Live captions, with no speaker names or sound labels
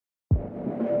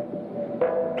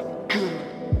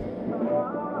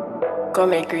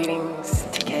Gourmet greetings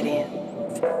to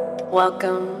Canadians.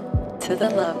 Welcome to the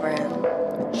Love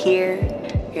Realm. Here,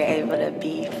 you're able to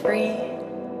be free,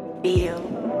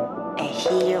 feel, and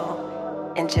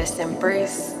heal, and just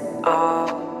embrace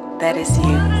all that is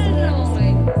you.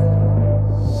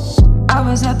 I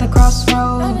was at the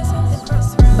crossroads,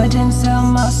 but didn't sell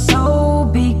my soul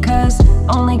because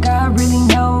only God really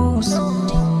knows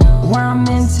where I'm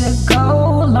meant to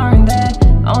go. Learned that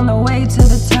on the way to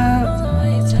the top.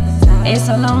 It's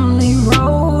a lonely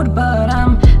road, but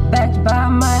I'm backed by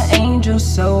my angels,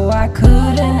 so I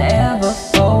couldn't ever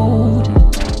fold.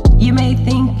 You may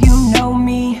think you know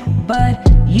me, but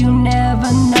you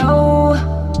never know.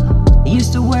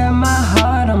 Used to wear my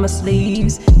heart on my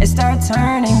sleeves, it started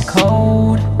turning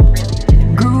cold.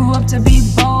 Grew up to be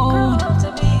bold,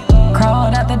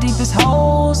 crawled out the deepest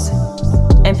holes,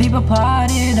 and people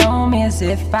plotted on me as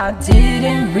if I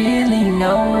didn't really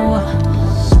know.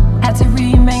 Had to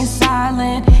remain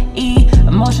silent,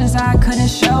 emotions I couldn't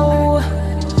show.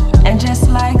 And just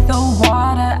like the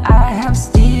water, I have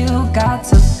still got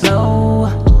to flow.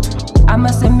 I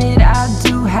must admit I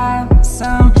do have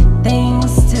some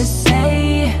things to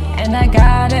say, and I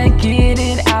gotta get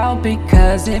it out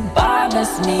because it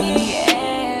bothers me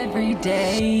every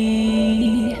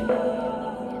day.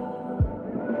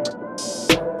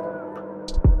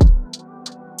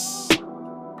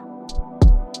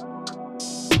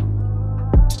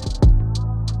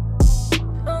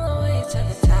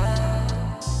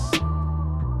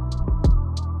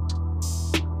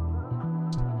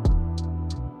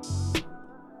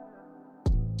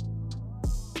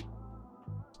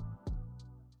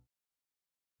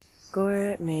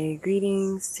 Gourmet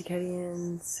greetings to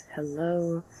Canadians.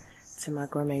 Hello to my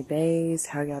gourmet bays.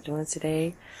 How y'all doing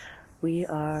today? We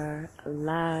are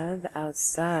live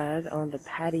outside on the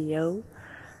patio.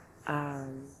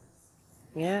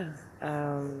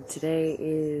 Today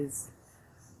is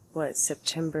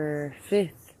September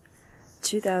 5th,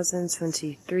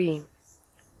 2023.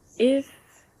 If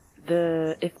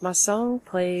my song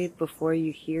played before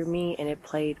you hear me and it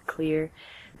played clear,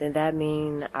 then that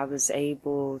means I was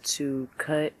able to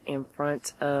cut and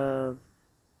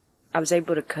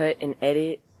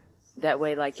edit. That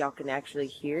way, like, y'all can actually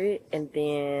hear it, and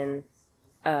then,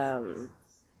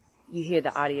 you hear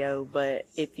the audio. But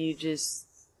if you just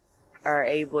are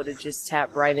able to just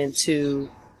tap right into,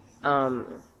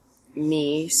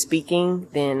 me speaking,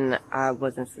 then I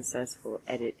wasn't successful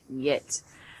at it yet.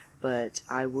 But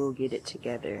I will get it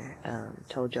together.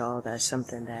 Told y'all that's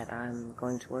something that I'm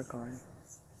going to work on.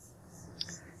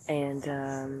 And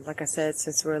like I said,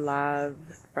 since we're live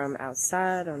from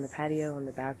outside on the patio, on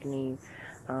the balcony,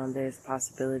 there's a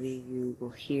possibility you will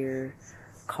hear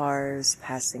cars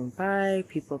passing by,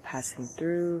 people passing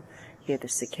through, hear the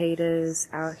cicadas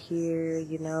out here.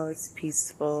 You know, it's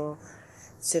peaceful.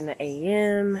 It's in the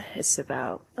AM. It's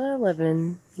about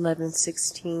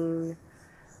 11:16.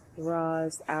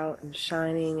 Raw's out and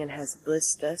shining and has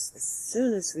blissed us as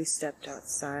soon as we stepped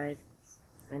outside.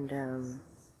 And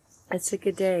it's a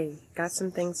good day. Got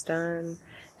some things done.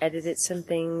 Edited some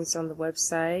things on the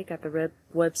website. Got the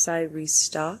website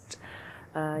restocked.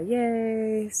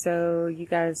 Yay! So you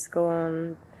guys go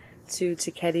on to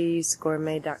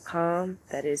ҭքեդիսgourmet.com.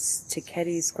 That is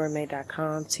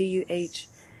թքեդիսgourmet.com.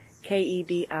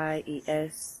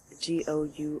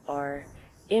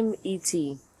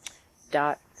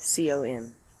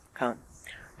 TUKEDISGOURMET.com.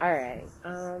 Alright.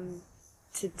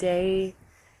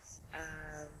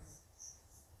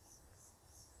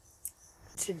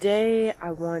 Today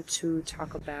I want to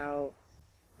talk about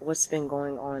what's been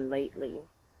going on lately.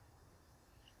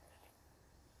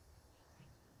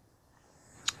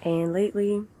 And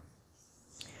lately,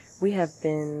 we have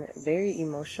been very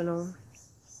emotional.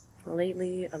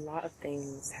 Lately, a lot of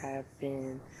things have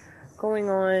been going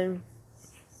on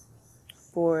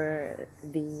for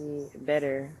the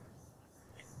better,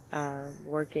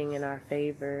 working in our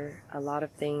favor. A lot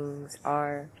of things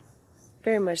are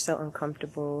very much so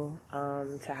uncomfortable,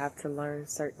 to have to learn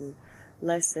certain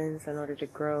lessons in order to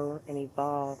grow and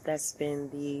evolve. That's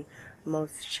been the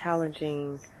most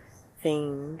challenging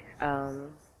thing.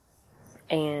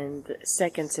 And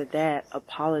second to that,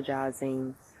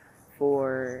 apologizing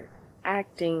for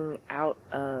acting out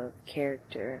of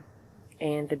character.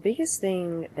 And the biggest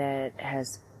thing that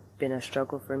has been a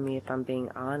struggle for me, if I'm being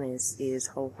honest, is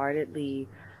wholeheartedly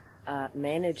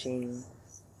managing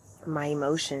my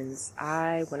emotions.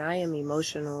 When I am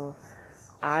emotional,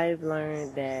 I've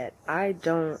learned that I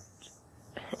don't,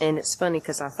 and it's funny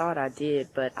because I thought I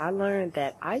did, but I learned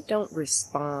that I don't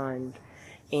respond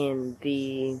in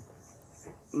the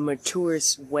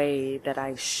maturest way that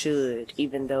I should,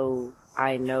 even though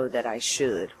I know that I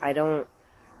should. I don't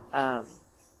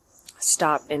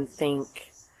stop and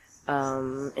think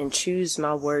and choose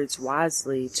my words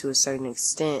wisely to a certain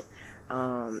extent.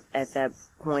 At that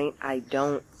point, I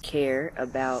don't care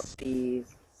about the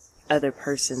other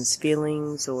person's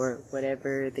feelings or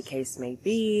whatever the case may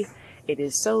be. It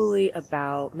is solely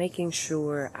about making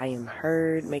sure I am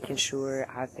heard, making sure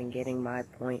I've been getting my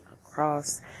point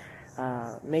across,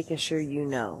 making sure you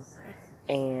know.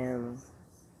 And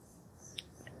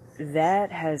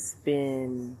that has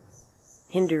been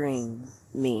hindering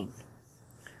me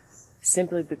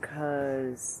simply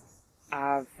because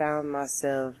I've found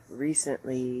myself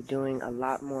recently doing a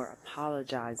lot more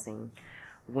apologizing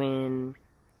when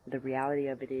the reality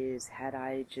of it is, had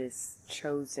I just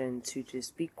chosen to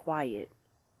just be quiet,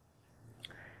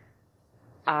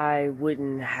 I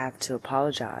wouldn't have to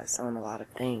apologize on a lot of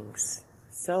things.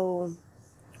 So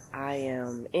I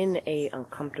am in a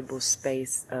uncomfortable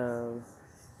space of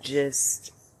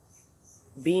just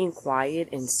being quiet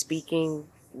and speaking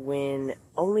when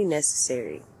only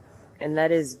necessary. And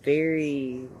that is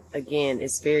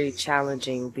it's very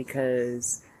challenging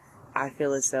because I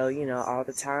feel as though, all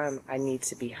the time I need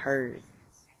to be heard.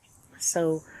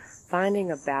 So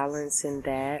finding a balance in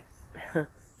that,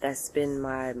 that's been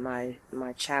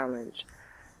my challenge.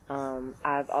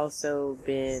 I've also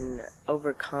been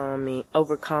overcoming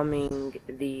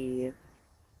the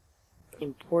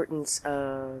importance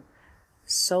of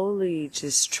solely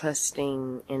just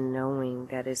trusting and knowing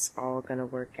that it's all going to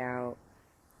work out.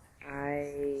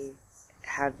 I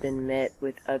have been met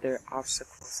with other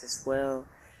obstacles as well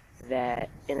that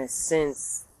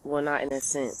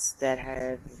that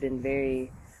have been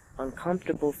very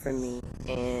uncomfortable for me,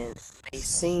 and they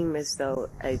seem as though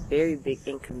a very big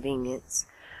inconvenience.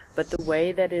 But the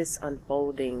way that it's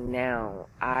unfolding now,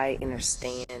 I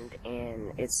understand,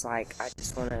 and it's like I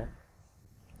just want to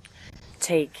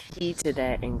take heed to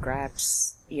that and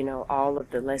grasp, all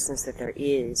of the lessons that there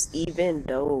is, even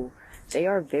though they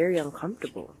are very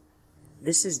uncomfortable.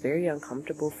 This is very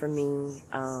uncomfortable for me.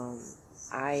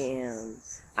 I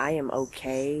am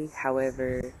okay.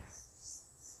 However,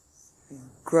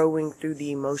 growing through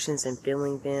the emotions and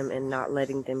feeling them and not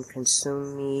letting them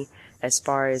consume me as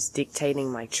far as dictating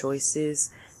my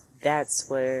choices, that's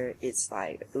where it's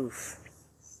like, oof.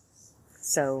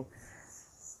 So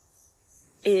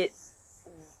it's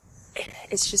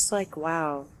just like,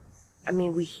 wow. I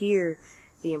mean, we hear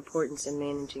the importance of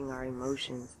managing our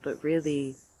emotions, but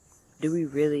really, do we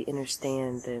really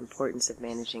understand the importance of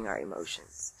managing our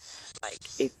emotions? Like,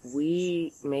 if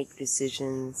we make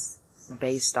decisions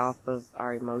based off of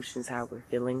our emotions, how we're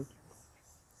feeling,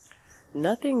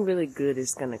 nothing really good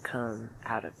is going to come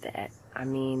out of that. I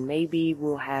mean, maybe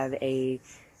we'll have a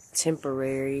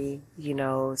temporary,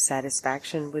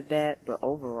 satisfaction with that, but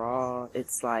overall,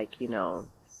 it's like,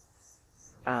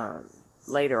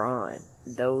 later on,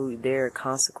 though there are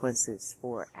consequences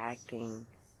for acting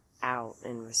out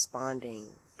and responding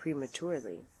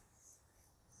prematurely.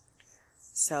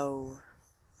 So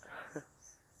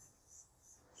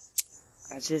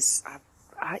I've just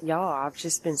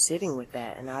been sitting with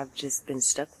that, and I've just been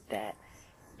stuck with that,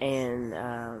 and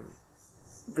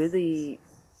really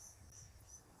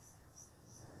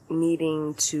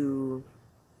needing to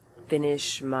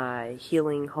finish my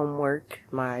healing homework,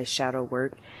 my shadow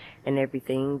work, and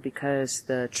everything, because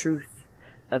the truth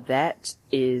of that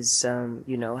is,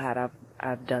 had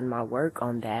I've done my work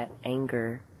on that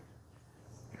anger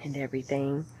and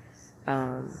everything,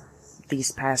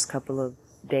 these past couple of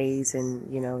days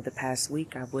and, the past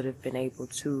week, I would have been able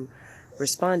to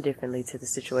respond differently to the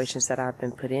situations that I've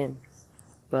been put in.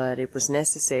 But it was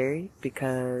necessary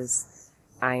because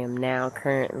I am now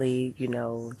currently,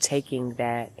 taking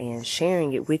that and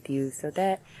sharing it with you so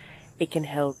that it can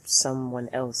help someone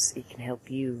else. It can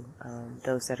help you,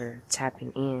 those that are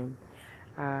tapping in.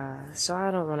 So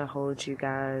I don't want to hold you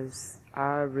guys.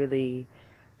 I really,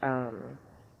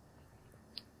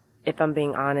 if I'm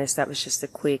being honest, that was just a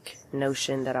quick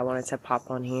notion that I wanted to pop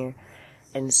on here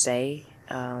and say,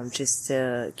 just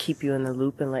to keep you in the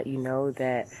loop and let you know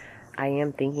that I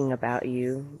am thinking about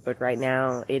you. But right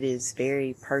now it is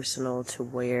very personal to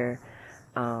where,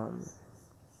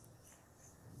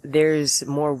 there's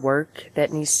more work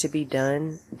that needs to be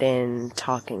done than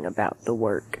talking about the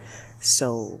work.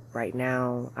 So right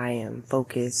now I am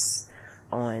focused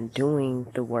on doing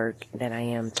the work than I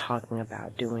am talking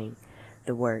about doing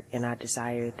the work. And I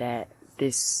desire that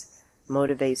this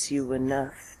motivates you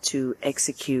enough to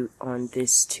execute on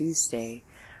this Tuesday,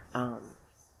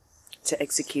 to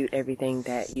execute everything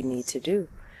that you need to do,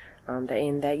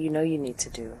 and that you need to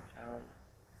do.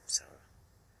 So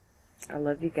I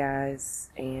love you guys,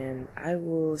 and I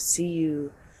will see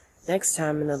you next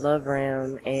time in the love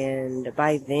realm. And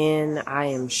by then, I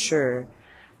am sure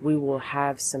we will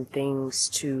have some things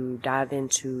to dive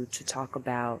into, to talk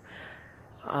about.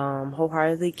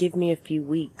 Wholeheartedly, give me a few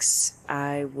weeks.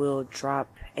 I will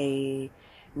drop a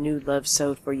new love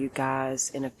sode for you guys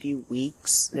in a few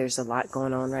weeks. There's a lot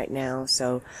going on right now,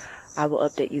 so I will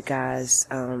update you guys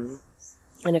in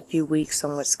a few weeks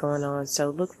on what's going on. So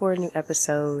look for a new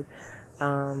episode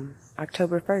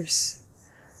October 1st.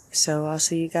 So I'll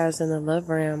see you guys in the love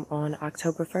realm on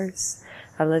October 1st.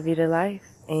 I love you to life,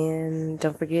 and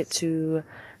don't forget to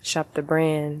shop the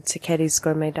brand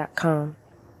tickettysgourmet.com.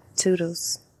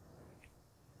 Toodles.